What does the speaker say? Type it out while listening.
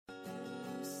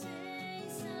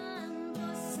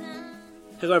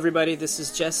Hello everybody, this is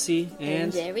Jesse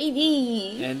and Jerry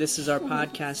D. And this is our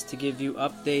podcast to give you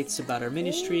updates about our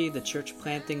ministry, the church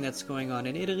planting that's going on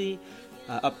in Italy,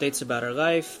 updates about our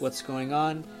life, what's going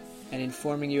on, and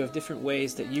informing you of different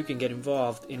ways that you can get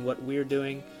involved in what we're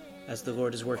doing as the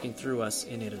Lord is working through us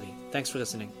in Italy. Thanks for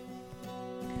listening.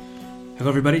 Hello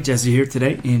everybody, Jesse here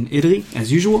today in Italy,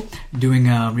 as usual, doing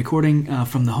a recording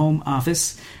from the home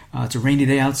office. It's a rainy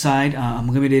day outside. I'm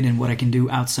limited in what I can do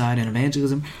outside in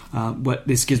evangelism, but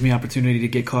this gives me opportunity to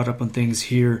get caught up on things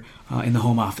here in the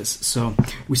home office. So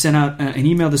we sent out an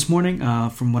email this morning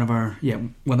from one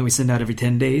that we send out every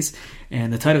 10 days,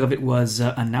 and the title of it was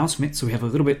Announcement. So we have a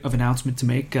little bit of announcement to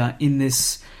make in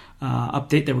this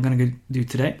update that we're going to do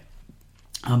today.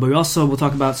 But we also will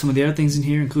talk about some of the other things in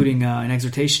here, including an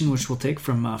exhortation which we'll take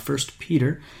from 1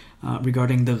 Peter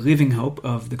regarding the living hope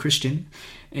of the Christian.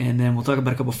 And then we'll talk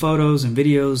about a couple photos and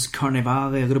videos,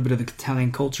 Carnevale, a little bit of the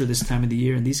Italian culture this time of the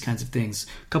year, and these kinds of things.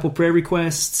 A couple prayer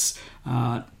requests,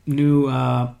 new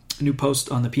post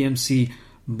on the PMC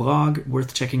blog,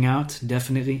 worth checking out,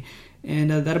 definitely. And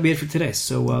that'll be it for today.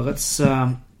 So let's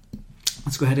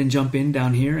go ahead and jump in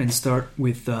down here and start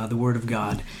with the Word of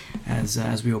God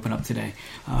as we open up today.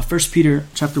 1 Peter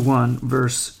chapter 1,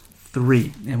 verse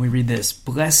 3, and we read this: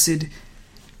 Blessed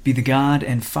be the God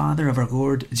and Father of our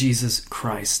Lord Jesus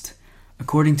Christ.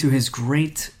 According to his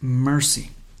great mercy,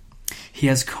 he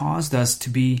has caused us to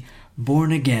be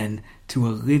born again to a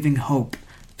living hope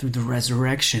through the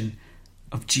resurrection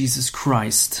of Jesus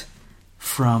Christ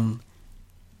from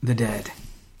the dead.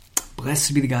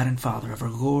 Blessed be the God and Father of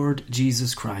our Lord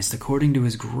Jesus Christ. According to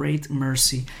his great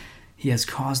mercy, he has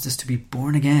caused us to be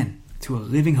born again to a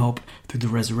living hope through the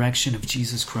resurrection of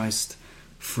Jesus Christ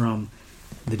from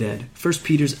the dead. 1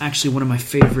 Peter is actually one of my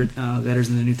favorite letters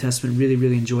in the New Testament. Really,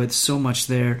 really enjoyed so much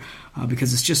there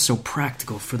because it's just so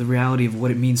practical for the reality of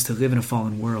what it means to live in a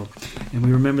fallen world. And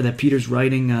we remember that Peter's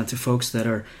writing to folks that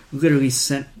are literally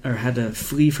sent or had to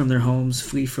flee from their homes,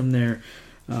 flee from their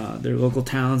local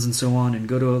towns and so on, and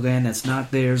go to a land that's not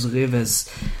theirs, live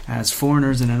as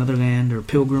foreigners in another land or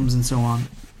pilgrims and so on,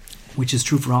 which is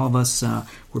true for all of us.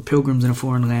 We're pilgrims in a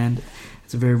foreign land.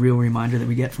 It's a very real reminder that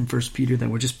we get from 1 Peter that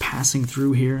we're just passing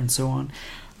through here and so on.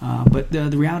 But the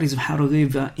realities of how to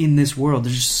live in this world,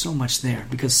 there's just so much there,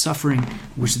 because suffering,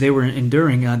 which they were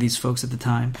enduring, these folks at the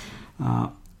time,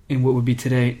 in what would be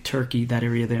today Turkey, that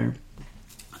area there,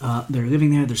 they're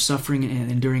living there, they're suffering and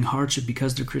enduring hardship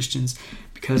because they're Christians,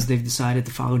 because they've decided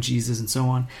to follow Jesus and so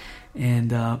on.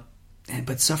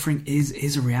 But suffering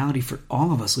is a reality for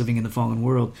all of us living in the fallen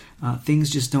world. Things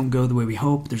just don't go the way we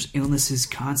hope. There's illnesses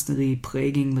constantly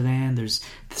plaguing the land. There's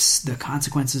the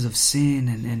consequences of sin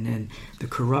and the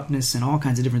corruptness and all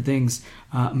kinds of different things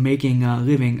making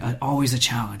living always a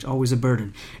challenge, always a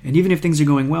burden. And even if things are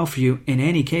going well for you, in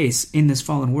any case, in this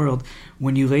fallen world,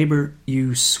 when you labor,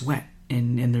 you sweat.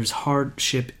 And there's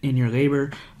hardship in your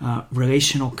labor,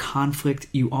 relational conflict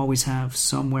you always have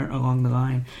somewhere along the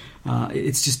line.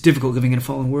 It's just difficult living in a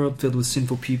fallen world filled with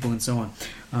sinful people and so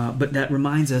on. But that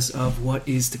reminds us of what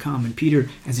is to come. And Peter,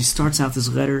 as he starts out this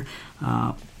letter,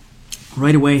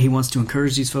 right away he wants to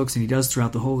encourage these folks, and he does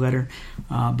throughout the whole letter.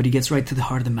 But he gets right to the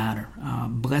heart of the matter.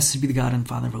 Blessed be the God and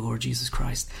Father of our Lord Jesus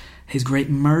Christ. His great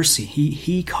mercy,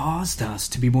 he caused us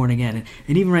to be born again.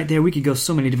 And even right there, we could go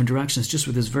so many different directions just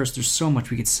with this verse. There's so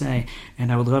much we could say, and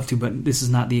I would love to, but this is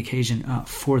not the occasion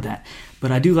for that.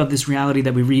 But I do love this reality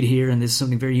that we read here, and this is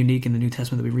something very unique in the New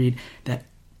Testament that we read, that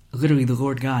literally the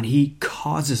Lord God, he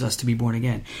causes us to be born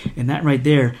again. And that right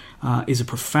there is a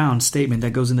profound statement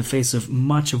that goes in the face of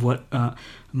much of what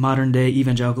modern day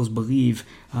evangelicals believe,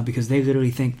 because they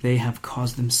literally think they have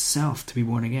caused themselves to be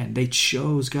born again. They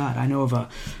chose God. I know of a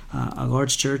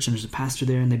large church, and there's a pastor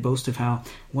there, and they boast of how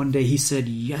one day he said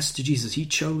yes to Jesus. He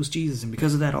chose Jesus, and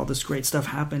because of that, all this great stuff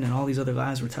happened, and all these other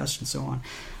lives were touched and so on.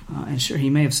 And sure, he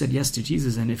may have said yes to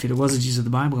Jesus, and if it was a Jesus of the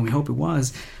Bible, and we hope it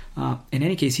was, in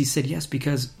any case, he said yes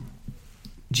because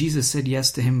Jesus said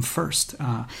yes to him first.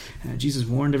 Jesus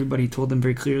warned everybody, he told them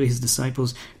very clearly, his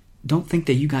disciples, don't think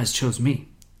that you guys chose me.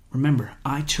 Remember,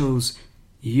 I chose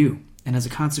you. And as a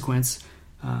consequence,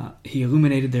 he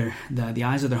illuminated the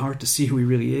eyes of their heart to see who he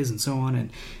really is and so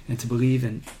on, and to believe,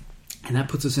 and that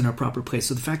puts us in our proper place.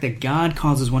 So the fact that God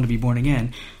causes one to be born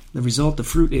again, the result, the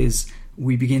fruit is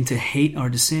we begin to hate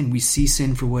our sin. We see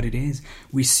sin for what it is.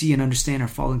 We see and understand our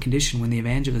fallen condition when the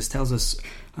evangelist tells us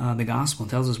the gospel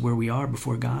and tells us where we are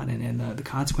before God and the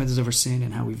consequences of our sin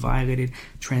and how we violated,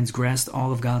 transgressed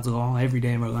all of God's law every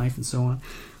day of our life and so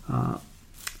on.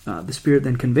 The Spirit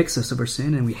then convicts us of our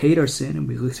sin, and we hate our sin, and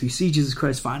we see Jesus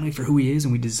Christ finally for who he is,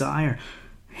 and we desire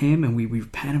him and we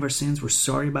repent of our sins, we're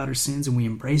sorry about our sins, and we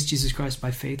embrace Jesus Christ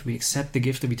by faith, we accept the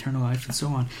gift of eternal life and so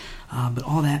on. But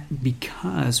all that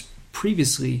because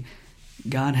previously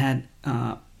God had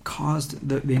caused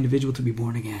the individual to be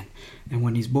born again. And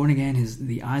when he's born again,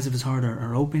 the eyes of his heart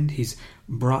are opened. He's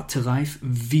brought to life.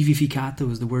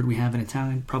 Vivificato is the word we have in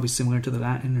Italian, probably similar to the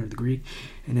Latin or the Greek.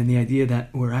 And then the idea that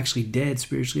we're actually dead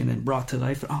spiritually and then brought to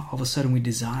life. All of a sudden we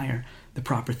desire the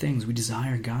proper things. We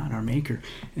desire God, our Maker,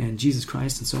 and Jesus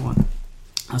Christ, and so on.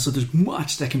 So there's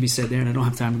much that can be said there, and I don't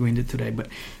have time to go into it today, but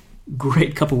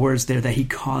great couple words there that he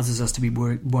causes us to be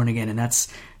born again, and that's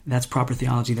proper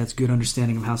theology. That's good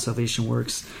understanding of how salvation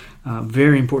works.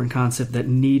 Very important concept that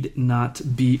need not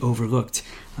be overlooked.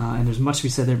 And there's much to be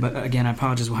said there, but again, I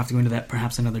apologize. We'll have to go into that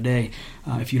perhaps another day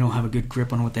if you don't have a good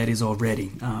grip on what that is already.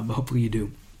 But hopefully you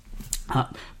do.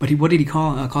 But what did he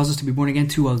cause us to be born again?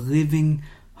 To a living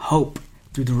hope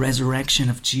through the resurrection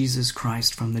of Jesus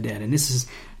Christ from the dead. And this is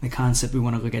the concept we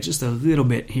want to look at just a little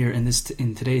bit here in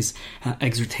today's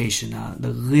exhortation. The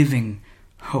living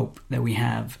hope that we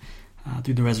have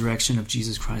through the resurrection of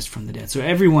Jesus Christ from the dead. So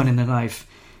everyone in their life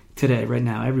today, right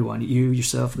now, everyone, you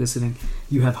yourself listening,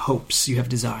 you have hopes, you have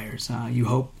desires. You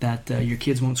hope that your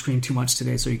kids won't scream too much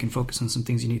today so you can focus on some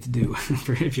things you need to do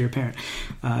if you're a parent.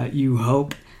 You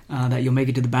hope that you'll make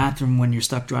it to the bathroom when you're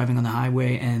stuck driving on the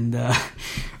highway and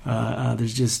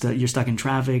there's just you're stuck in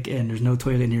traffic and there's no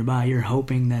toilet nearby. You're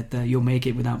hoping that you'll make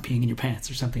it without peeing in your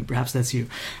pants or something. Perhaps that's you.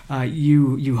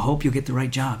 You hope you'll get the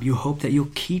right job. You hope that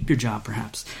you'll keep your job,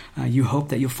 perhaps. You hope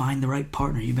that you'll find the right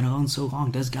partner. You've been alone so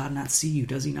long. Does God not see you?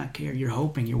 Does he not care? You're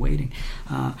hoping, you're waiting,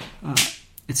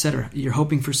 etc. You're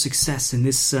hoping for success in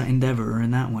this endeavor or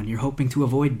in that one. You're hoping to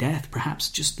avoid death, perhaps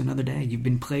just another day. You've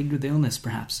been plagued with illness,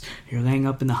 perhaps. You're laying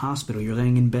up in the hospital. You're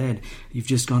laying in bed. You've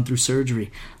just gone through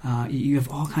surgery. You have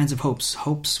all kinds of hopes.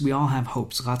 Hopes, we all have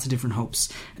hopes, lots of different hopes.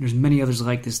 And there's many others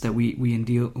like this that we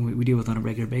deal with on a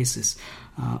regular basis.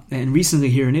 And recently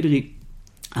here in Italy,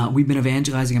 we've been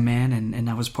evangelizing a man and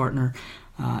now his partner.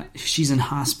 She's in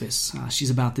hospice.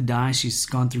 She's about to die. She's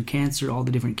gone through cancer, all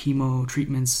the different chemo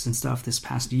treatments and stuff this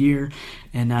past year,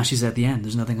 and now she's at the end.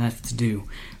 There's nothing left to do.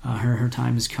 Her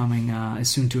time is coming, is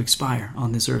soon to expire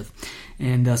on this earth.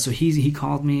 And so he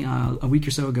called me a week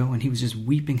or so ago, and he was just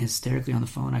weeping hysterically on the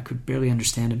phone. I could barely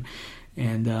understand him.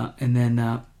 And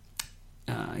then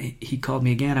he called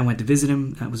me again. I went to visit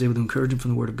him. I was able to encourage him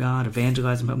from the Word of God,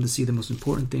 evangelize him, help him to see the most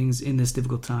important things in this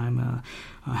difficult time,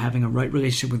 having a right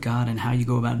relationship with God and how you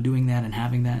go about doing that and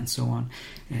having that and so on,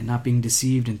 and not being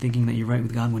deceived and thinking that you're right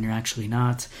with God when you're actually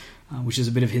not, which is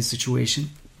a bit of his situation.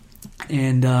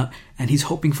 And he's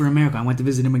hoping for a miracle. I went to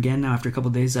visit him again now after a couple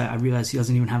of days. I realized he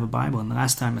doesn't even have a Bible. And the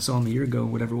last time I saw him a year ago,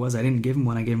 whatever it was, I didn't give him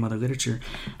one. I gave him other literature.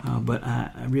 But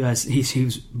I realized he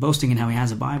was boasting in how he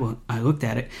has a Bible. I looked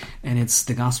at it, and it's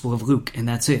the Gospel of Luke, and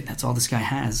that's it. That's all this guy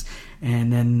has.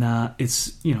 And then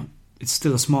it's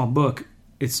still a small book.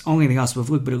 It's only the Gospel of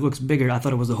Luke, but it looks bigger. I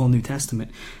thought it was the whole New Testament.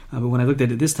 But when I looked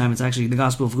at it this time, it's actually the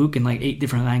Gospel of Luke in like 8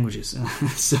 different languages.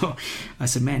 So I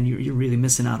said, man, you're really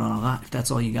missing out on a lot if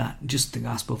that's all you got. Just the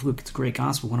Gospel of Luke. It's a great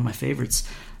Gospel, one of my favorites,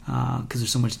 because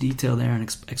there's so much detail there and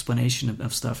explanation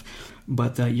of stuff.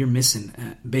 But you're missing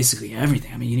basically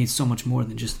everything. I mean, you need so much more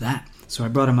than just that. So I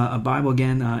brought him a Bible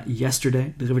again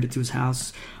yesterday, delivered it to his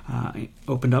house,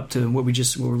 opened up to what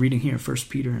we're reading here, 1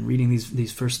 Peter, and reading the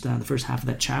first half of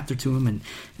that chapter to him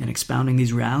and expounding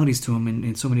these realities to him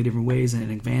in so many different ways and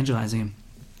evangelizing him.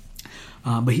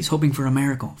 But he's hoping for a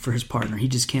miracle for his partner. He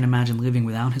just can't imagine living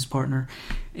without his partner.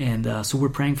 And so we're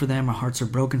praying for them. Our hearts are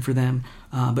broken for them.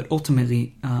 But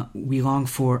ultimately, we long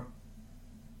for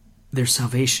their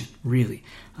salvation, really.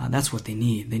 That's what they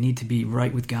need. They need to be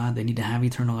right with God. They need to have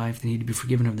eternal life. They need to be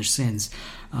forgiven of their sins.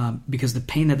 Because the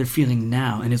pain that they're feeling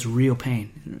now, and it's real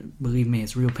pain. Believe me,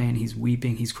 it's real pain. He's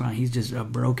weeping. He's crying. He's just a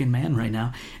broken man right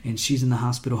now. And she's in the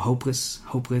hospital hopeless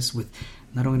with...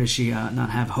 Not only does she not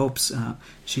have hopes,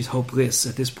 she's hopeless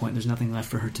at this point. There's nothing left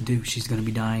for her to do. She's going to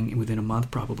be dying within a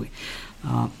month probably.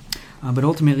 But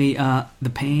ultimately, the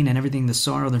pain and everything, the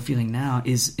sorrow they're feeling now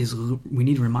is we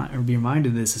need to be reminded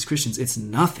of this as Christians. It's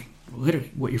nothing.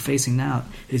 Literally, what you're facing now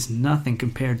is nothing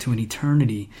compared to an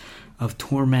eternity of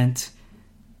torment,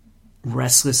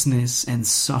 restlessness, and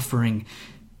suffering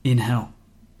in hell.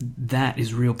 That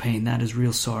is real pain. That is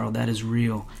real sorrow. That is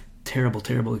real terrible,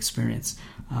 terrible experience.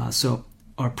 So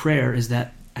our prayer is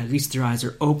that at least their eyes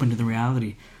are open to the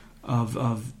reality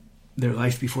of their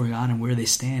life before God and where they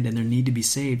stand and their need to be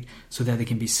saved, so that they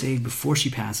can be saved before she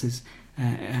passes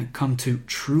and come to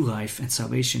true life and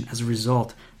salvation as a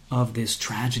result of this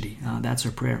tragedy. That's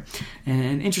our prayer.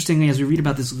 And interestingly, as we read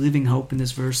about this living hope in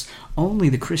this verse, only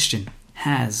the Christian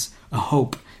has a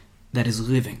hope that is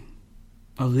living.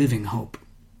 a living hope.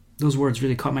 Those words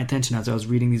really caught my attention as I was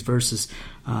reading these verses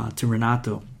to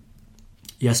Renato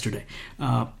yesterday.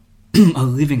 A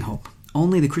living hope.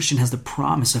 Only the Christian has the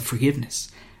promise of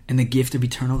forgiveness and the gift of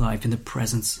eternal life in the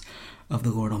presence of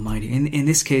the Lord Almighty. In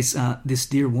this case, this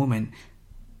dear woman,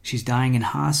 she's dying in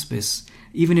hospice.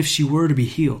 Even if she were to be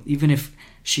healed, even if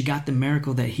she got the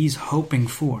miracle that he's hoping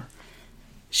for,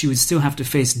 she would still have to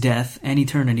face death and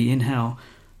eternity in hell.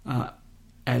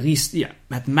 At least,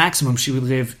 at the maximum, she would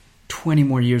live 20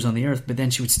 more years on the earth, but then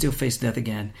she would still face death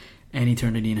again and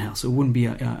eternity in hell. So it wouldn't be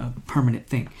a permanent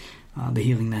thing, the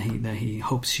healing that he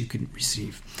hopes she could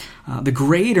receive. The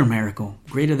greater miracle,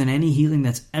 greater than any healing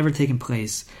that's ever taken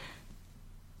place,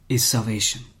 is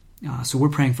salvation. So we're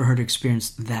praying for her to experience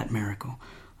that miracle.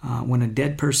 When a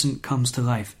dead person comes to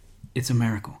life, it's a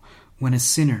miracle. When a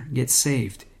sinner gets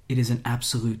saved, it is an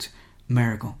absolute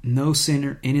miracle. No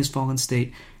sinner in his fallen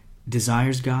state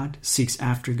desires God, seeks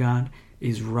after God,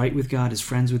 is right with God, is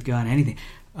friends with God, anything.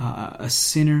 A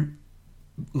sinner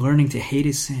learning to hate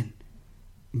his sin,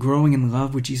 growing in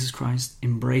love with Jesus Christ,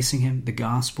 embracing him, the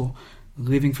gospel,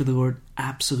 living for the Lord,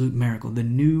 absolute miracle. The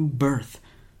new birth,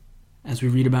 as we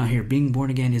read about here, being born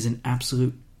again is an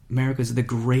absolute miracle. It's the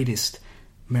greatest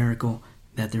miracle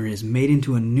that there is. Made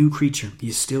into a new creature.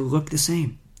 You still look the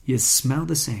same. You smell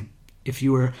the same. If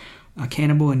you were a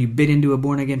cannibal and you bit into a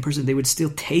born again person, they would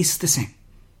still taste the same.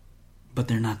 But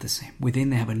they're not the same. Within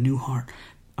they have a new heart.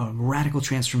 A radical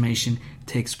transformation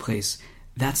takes place.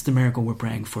 That's the miracle we're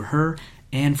praying for her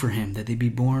and for him, that they be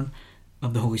born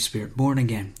of the Holy Spirit, born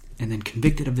again, and then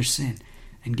convicted of their sin,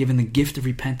 and given the gift of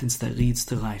repentance that leads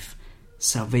to life.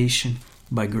 Salvation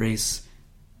by grace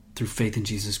through faith in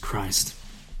Jesus Christ.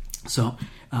 So,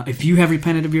 if you have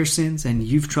repented of your sins and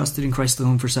you've trusted in Christ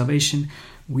alone for salvation,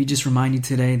 we just remind you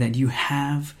today that you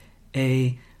have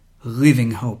a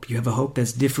living hope. You have a hope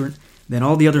that's different than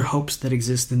all the other hopes that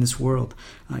exist in this world.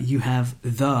 You have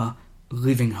the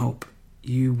living hope.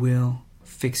 You will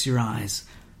fix your eyes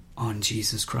on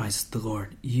Jesus Christ the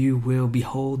Lord. You will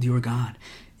behold your God.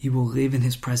 You will live in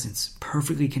his presence,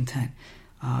 perfectly content,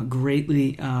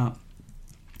 greatly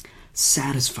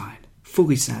satisfied,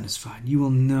 fully satisfied. You will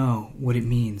know what it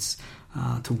means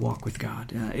to walk with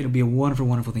God. It'll be a wonderful,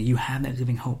 wonderful thing. You have that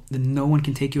living hope that no one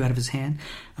can take you out of his hand.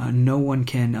 No one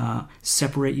can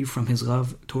separate you from his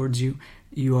love towards you.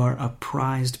 You are a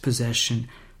prized possession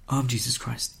of Jesus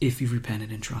Christ if you've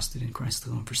repented and trusted in Christ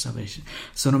alone for salvation.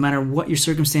 So no matter what your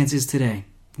circumstance is today,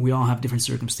 we all have different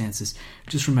circumstances.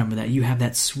 Just remember that you have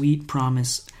that sweet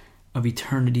promise of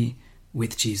eternity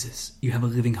with Jesus. You have a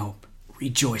living hope.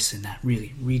 Rejoice in that,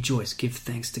 really. Rejoice. Give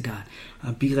thanks to God.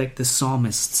 Be like the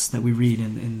psalmists that we read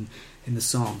in the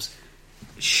Psalms.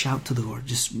 Shout to the Lord.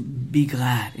 Just be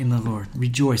glad in the Lord.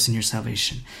 Rejoice in your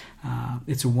salvation.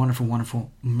 It's a wonderful, wonderful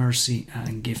mercy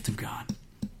and gift of God.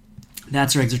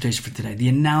 That's our exhortation for today. The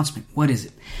announcement. What is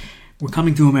it? We're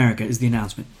coming to America is the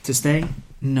announcement. To stay?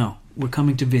 No. We're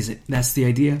coming to visit. That's the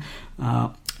idea.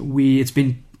 It's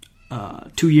been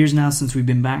 2 years now since we've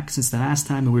been back, since the last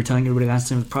time, and we were telling everybody last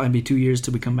time it would probably be 2 years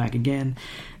till we come back again,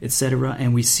 etc.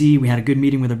 And we had a good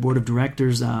meeting with our board of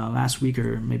directors last week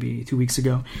or maybe 2 weeks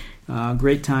ago.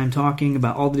 Great time talking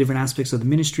about all the different aspects of the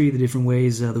ministry, the different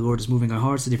ways the Lord is moving our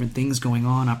hearts, the different things going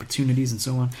on, opportunities, and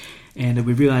so on. And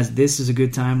we realized this is a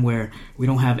good time where we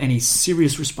don't have any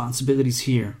serious responsibilities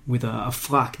here with a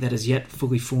flock that is yet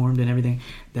fully formed and everything,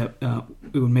 that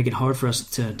it would make it hard for us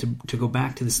to go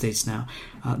back to the States now.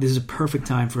 This is a perfect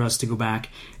time for us to go back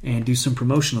and do some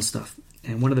promotional stuff.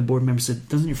 And one of the board members said,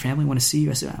 doesn't your family want to see you?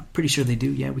 I said, I'm pretty sure they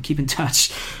do. Yeah, we keep in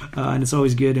touch. And it's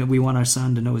always good. We want our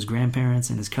son to know his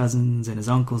grandparents and his cousins and his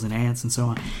uncles and aunts and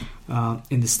so on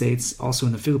in the States, also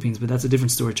in the Philippines. But that's a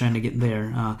different story, trying to get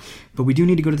there. But we do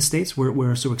need to go to the States.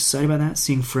 We're so excited about that,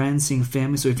 seeing friends, seeing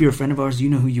family. So if you're a friend of ours, you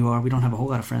know who you are. We don't have a whole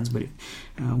lot of friends, but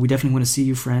we definitely want to see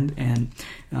you, friend. And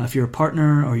if you're a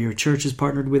partner or your church is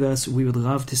partnered with us, we would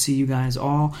love to see you guys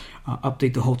all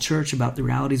update the whole church about the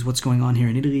realities, what's going on here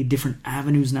in Italy, different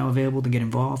avenues now available to get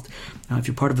involved. If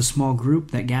you're part of a small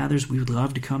group that gathers, we would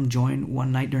love to come join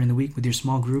one night during the week with your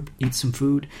small group, eat some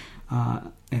food,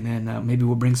 and then maybe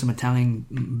we'll bring some Italian,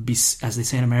 as they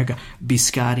say in America,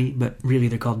 biscotti, but really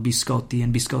they're called biscotti,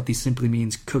 and biscotti simply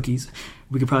means cookies.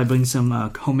 We could probably bring some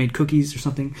homemade cookies or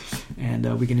something,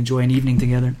 and we can enjoy an evening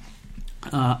together.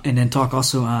 And then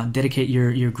dedicate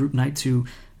your group night to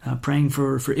praying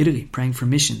for Italy, praying for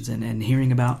missions, and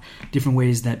hearing about different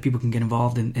ways that people can get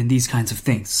involved in these kinds of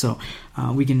things. So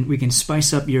we can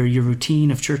spice up your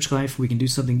routine of church life. We can do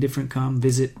something different. Come,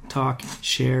 visit, talk,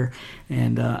 share,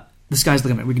 and the sky's the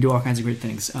limit. We can do all kinds of great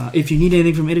things. If you need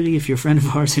anything from Italy, if you're a friend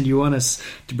of ours and you want us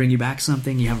to bring you back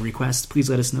something, you have a request, please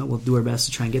let us know. We'll do our best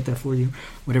to try and get that for you,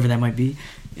 whatever that might be.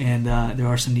 And there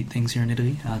are some neat things here in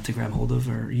Italy to grab hold of,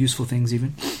 or useful things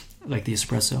even, like the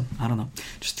espresso. I don't know.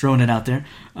 Just throwing it out there.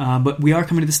 But we are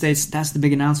coming to the States. That's the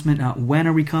big announcement. When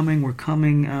are we coming? We're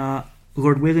coming,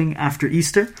 Lord willing, after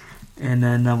Easter. And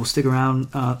then we'll stick around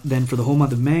then for the whole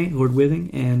month of May, Lord willing,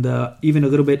 and even a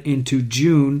little bit into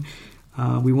June.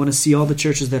 We want to see all the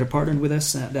churches that are partnered with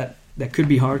us. That could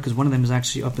be hard because one of them is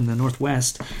actually up in the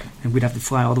Northwest, and we'd have to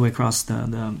fly all the way across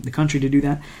the country to do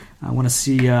that. I want to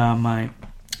see my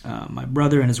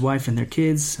brother and his wife and their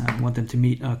kids. I want them to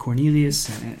meet Cornelius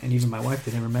and even my wife.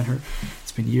 They never met her.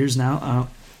 It's been years now.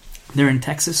 They're in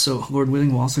Texas, so Lord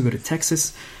willing, we'll also go to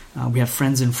Texas. We have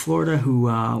friends in Florida who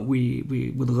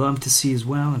we would love to see as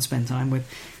well and spend time with.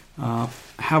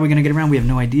 How are we going to get around? We have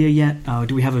no idea yet.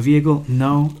 Do we have a vehicle?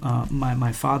 No.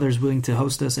 My father is willing to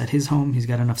host us at his home. He's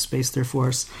got enough space there for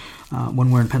us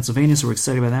when we're in Pennsylvania, so we're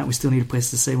excited about that. We still need a place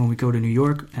to stay when we go to New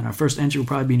York, and our first entry will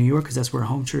probably be New York because that's where our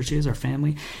home church is, our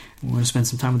family. We're going to spend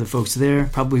some time with the folks there.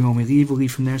 Probably when we leave, we'll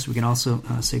leave from there so we can also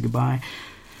say goodbye.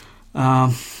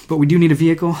 But we do need a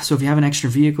vehicle, so if you have an extra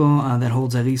vehicle that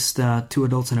holds at least 2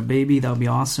 adults and a baby, that would be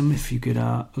awesome. If you could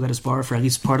let us borrow for at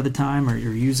least part of the time or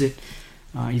use it.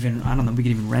 Even, I don't know, we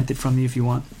could even rent it from you if you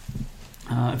want.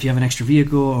 If you have an extra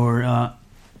vehicle or,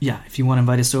 if you want to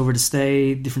invite us over to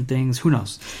stay, different things, who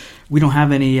knows. We don't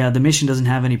have any, the mission doesn't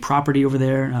have any property over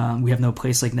there. We have no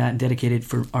place like that dedicated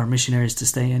for our missionaries to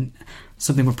stay in.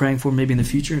 Something we're praying for maybe in the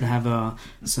future to have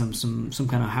some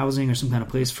kind of housing or some kind of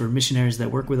place for missionaries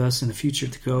that work with us in the future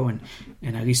to go and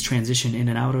at least transition in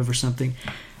and out of or something.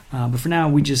 But for now,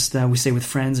 we just we stay with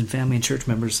friends and family and church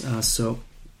members. So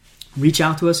reach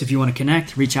out to us if you want to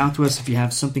connect. Reach out to us if you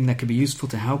have something that could be useful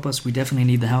to help us. We definitely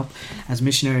need the help. As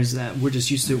missionaries, we're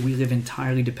just used to it. We live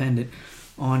entirely dependent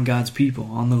on God's people,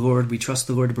 on the Lord. We trust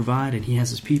the Lord to provide, and He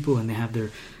has His people, and they have their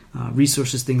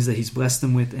resources, things that He's blessed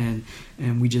them with, and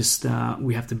we just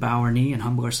we have to bow our knee and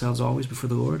humble ourselves always before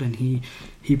the Lord, and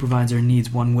He provides our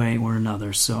needs one way or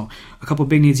another. So a couple of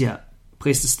big needs,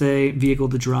 place to stay, vehicle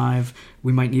to drive.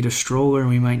 We might need a stroller,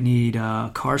 we might need a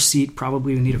car seat,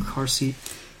 probably we need a car seat.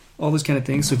 All those kind of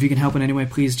things. So if you can help in any way,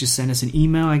 please just send us an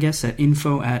email, I guess, at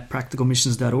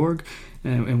info@practicalmissions.org,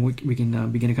 and we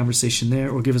can begin a conversation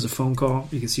there, or give us a phone call.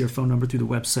 You can see our phone number through the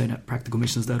website at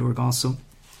practicalmissions.org also.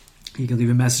 You can leave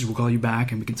a message, we'll call you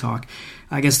back, and we can talk.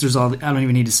 I guess there's I don't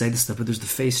even need to say this stuff, but there's the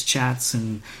face chats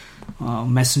and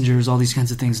messengers, all these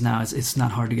kinds of things now. It's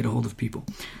not hard to get a hold of people.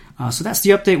 So that's the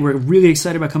update. We're really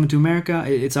excited about coming to America.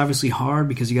 It's obviously hard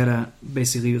because you got to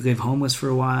basically live homeless for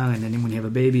a while, and then when you have a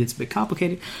baby, it's a bit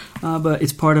complicated. But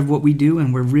it's part of what we do,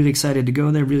 and we're really excited to go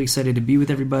there, really excited to be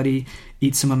with everybody,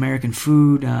 eat some American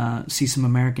food, see some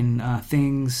American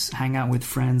things, hang out with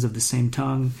friends of the same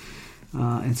tongue,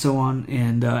 and so on,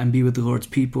 and be with the Lord's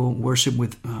people, worship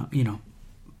with,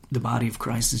 the body of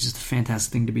Christ. Is just a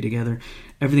fantastic thing to be together.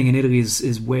 Everything in Italy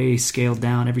is way scaled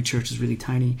down. Every church is really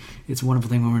tiny. It's a wonderful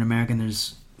thing when we're in America and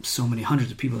there's so many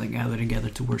hundreds of people that gather together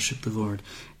to worship the Lord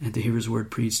and to hear His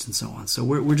word preached and so on. So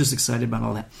we're just excited about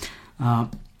all that.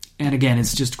 And again,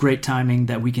 it's just great timing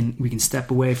that we can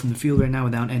step away from the field right now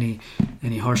without any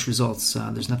harsh results.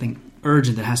 There's nothing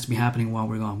urgent that has to be happening while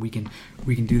we're gone. We can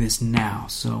do this now.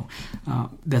 So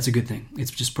that's a good thing.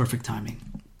 It's just perfect timing.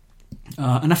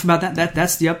 Enough about that.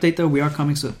 That's the update, though. We are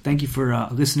coming, so thank you for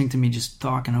listening to me just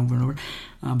talking over and over.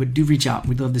 But do reach out.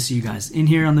 We'd love to see you guys. In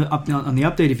here on the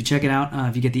update, if you check it out,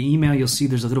 if you get the email, you'll see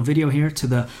there's a little video here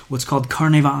to what's called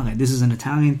Carnevale. This is an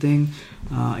Italian thing.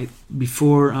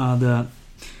 Before the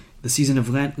season of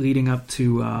Lent, leading up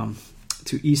to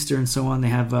Easter and so on, they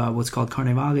have what's called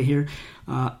Carnevale here.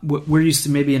 We're used to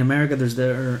maybe in America,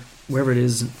 wherever it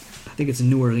is, I think it's in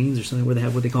New Orleans or something, where they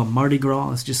have what they call Mardi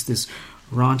Gras. It's just this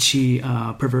raunchy,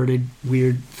 perverted,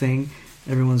 weird thing.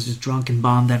 Everyone's just drunk and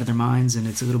bombed out of their minds, and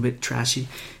it's a little bit trashy.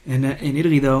 And in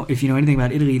Italy, though, if you know anything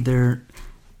about Italy, they're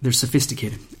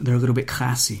sophisticated. They're a little bit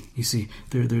classy. You see,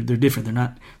 they're different.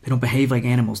 They don't behave like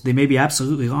animals. They may be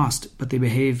absolutely lost, but they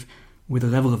behave with a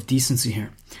level of decency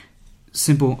here.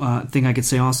 Simple thing I could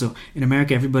say also: in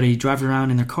America, everybody drives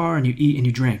around in their car and you eat and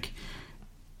you drink.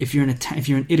 If you're in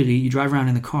Italy, you drive around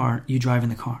in the car. You drive in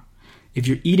the car. If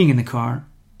you're eating in the car,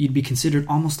 you'd be considered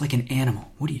almost like an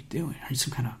animal. What are you doing? Are you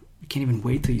you can't even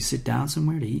wait till you sit down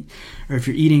somewhere to eat? Or if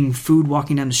you're eating food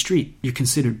walking down the street, you're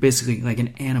considered basically like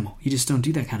an animal. You just don't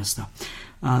do that kind of stuff.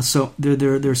 So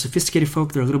they're sophisticated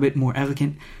folk. They're a little bit more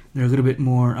elegant. They're a little bit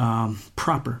more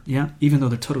proper, even though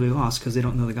they're totally lost because they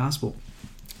don't know the gospel.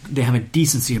 they have a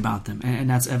decency about them, and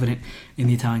that's evident in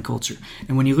the Italian culture.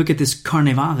 And when you look at this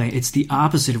Carnevale, it's the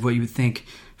opposite of what you would think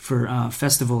for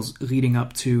festivals leading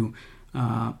up to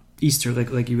Easter,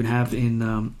 like you would have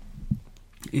in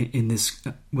this,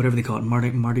 whatever they call it,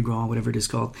 Mardi Gras, whatever it is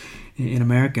called in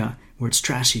America, where it's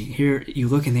trashy. Here you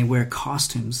look and they wear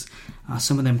costumes.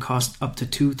 Some of them cost up to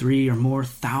 2, 3 or more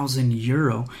thousand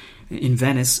euro in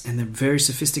Venice, and they're very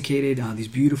sophisticated. These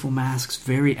beautiful masks,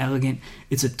 very elegant.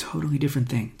 It's a totally different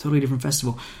thing, totally different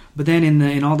festival. But then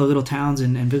in all the little towns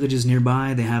and villages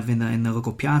nearby, they have in the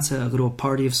local piazza a little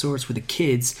party of sorts for the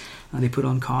kids. They put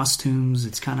on costumes.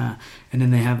 It's kind of, and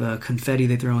then they have confetti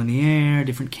they throw in the air,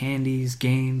 different candies,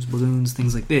 games, balloons,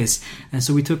 things like this. And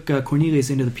so we took Cornelius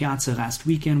into the piazza last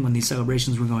weekend when these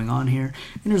celebrations were going on here.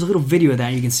 And there's a little video of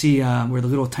that. You can see where the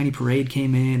little tiny parade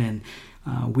came in, and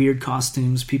weird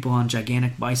costumes, people on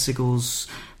gigantic bicycles,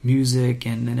 music,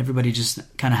 and everybody just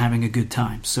kind of having a good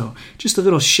time. So just a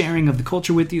little sharing of the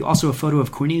culture with you. Also a photo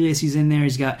of Cornelius. He's in there.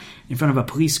 He's got in front of a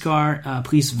police car,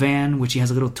 police van, which he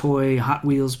has a little toy Hot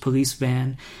Wheels police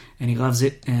van, and he loves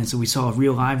it. And so we saw a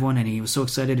real live one, and he was so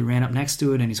excited he ran up next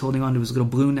to it, and he's holding on to his little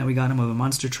balloon that we got him of a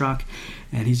monster truck,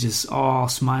 and he's just all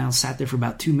smiles. Sat there for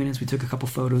about 2 minutes. We took a couple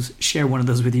photos. Share one of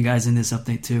those with you guys in this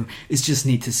update too. It's just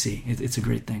neat to see. It's a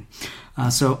great thing.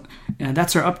 So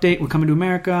that's our update. We're coming to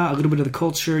America. A little bit of the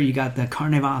culture. You got the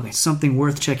Carnevale, something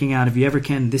worth checking out if you ever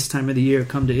can this time of the year.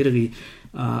 Come to Italy.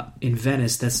 In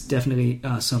Venice, that's definitely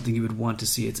something you would want to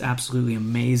see. It's absolutely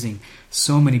amazing.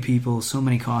 So many people, so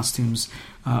many costumes,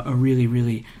 a really,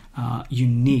 really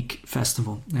unique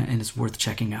festival, and it's worth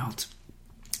checking out.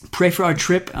 Pray for our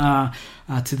trip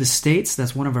to the States.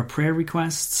 That's one of our prayer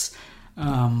requests.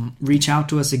 Reach out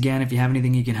to us again if you have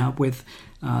anything you can help with.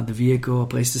 The vehicle, a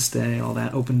place to stay, all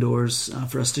that, open doors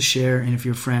for us to share. And if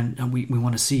you're a friend, we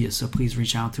want to see you, so please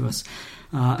reach out to us.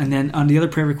 And then on the other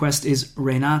prayer request is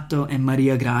Renato and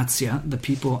Maria Grazia, the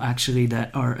people actually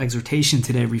that our exhortation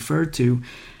today referred to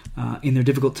in their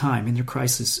difficult time, in their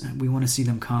crisis. We want to see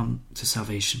them come to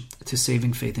salvation, to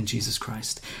saving faith in Jesus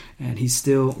Christ. And he's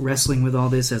still wrestling with all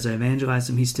this. As I evangelize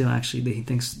him, he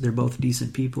thinks they're both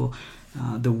decent people.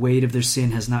 The weight of their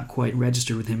sin has not quite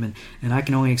registered with him, and I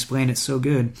can only explain it so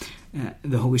good.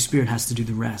 The Holy Spirit has to do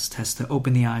the rest, has to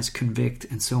open the eyes, convict,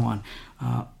 and so on.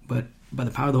 But by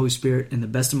the power of the Holy Spirit, and the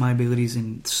best of my abilities,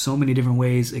 in so many different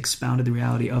ways, expounded the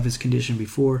reality of his condition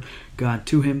before God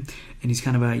to him. And he's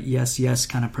kind of a yes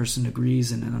kind of person,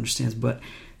 agrees and understands, but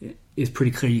it's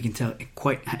pretty clear. You can tell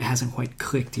it hasn't quite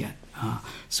clicked yet.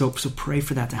 So pray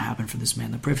for that to happen for this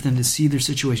man. Pray for them to see their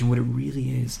situation, what it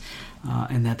really is,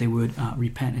 and that they would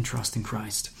repent and trust in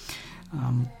Christ.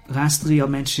 Lastly, I'll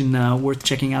mention worth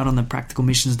checking out on the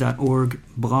practicalmissions.org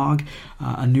blog,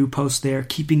 a new post there,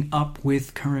 keeping up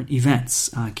with current events.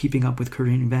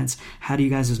 How do you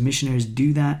guys as missionaries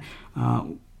do that?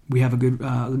 We have a good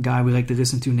guy we like to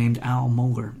listen to named Al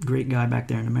Mohler, great guy back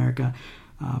there in America,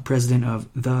 president of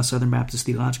the Southern Baptist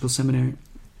Theological Seminary.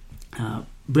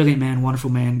 Brilliant man, wonderful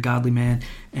man, godly man,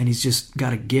 and he's just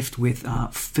got a gift with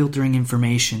filtering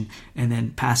information and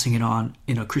then passing it on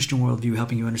in a Christian worldview,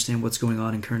 helping you understand what's going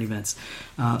on in current events.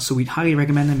 So we'd highly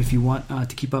recommend them if you want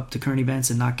to keep up to current events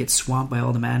and not get swamped by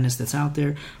all the madness that's out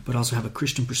there, but also have a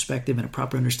Christian perspective and a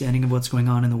proper understanding of what's going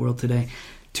on in the world today.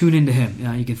 Tune into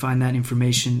him. You can find that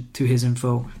information to his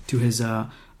info, to his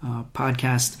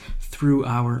podcast through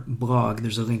our blog.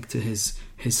 There's a link to his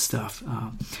stuff.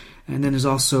 And then there's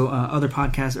also other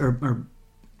podcasts or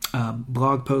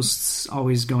blog posts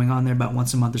always going on there about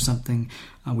once a month or something.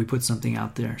 We put something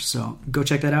out there. So go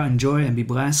check that out. Enjoy and be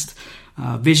blessed.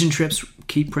 Vision trips.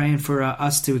 Keep praying for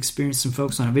us to experience some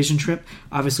folks on a vision trip.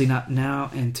 Obviously not now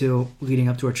until leading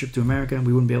up to our trip to America.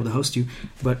 We wouldn't be able to host you.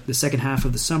 But the second half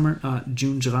of the summer,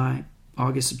 June, July,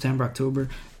 August, September, October,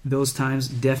 those times,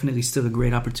 definitely still a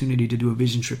great opportunity to do a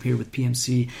vision trip here with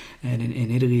PMC and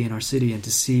in Italy, in our city, and to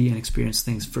see and experience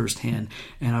things firsthand.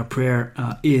 And our prayer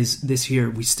is this year,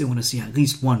 we still want to see at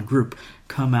least one group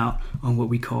come out on what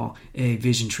we call a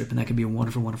vision trip, and that could be a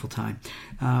wonderful, wonderful time.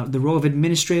 The role of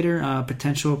administrator,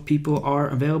 potential people are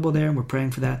available there, and we're praying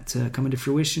for that to come into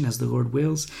fruition as the Lord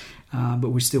wills. But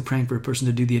we're still praying for a person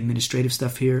to do the administrative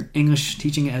stuff here. English,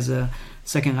 teaching it as a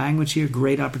second language here,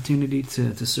 great opportunity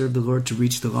to serve the Lord, to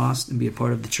reach the lost and be a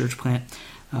part of the church plant.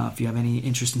 If you have any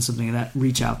interest in something like that,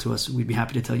 reach out to us. We'd be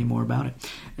happy to tell you more about it.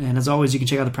 And as always, you can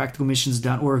check out the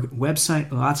practicalmissions.org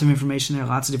website. Lots of information there,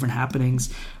 lots of different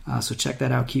happenings. So check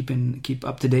that out. Keep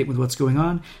up to date with what's going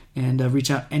on, and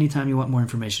reach out anytime you want more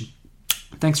information.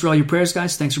 Thanks for all your prayers,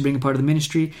 guys. Thanks for being a part of the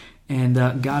ministry, and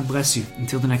God bless you.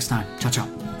 Until the next time. Ciao, ciao.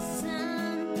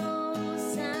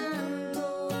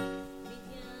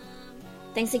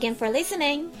 Thanks again for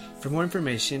listening. For more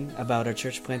information about our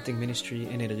church planting ministry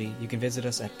in Italy, you can visit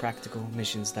us at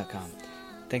practicalmissions.com.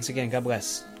 Thanks again. God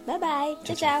bless. Bye-bye.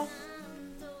 Ciao, ciao.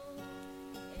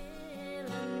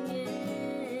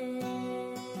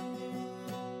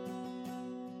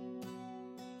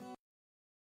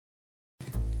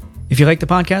 If you like the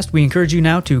podcast, we encourage you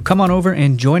now to come on over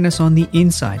and join us on the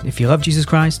inside. If you love Jesus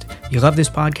Christ, you love this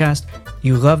podcast,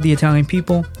 you love the Italian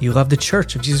people, you love the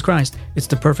Church of Jesus Christ, it's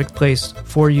the perfect place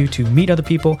for you to meet other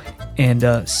people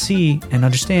and see and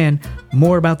understand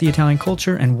more about the Italian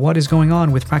culture and what is going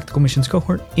on with Practical Missions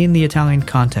Cohort in the Italian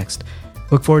context.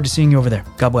 Look forward to seeing you over there.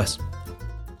 God bless.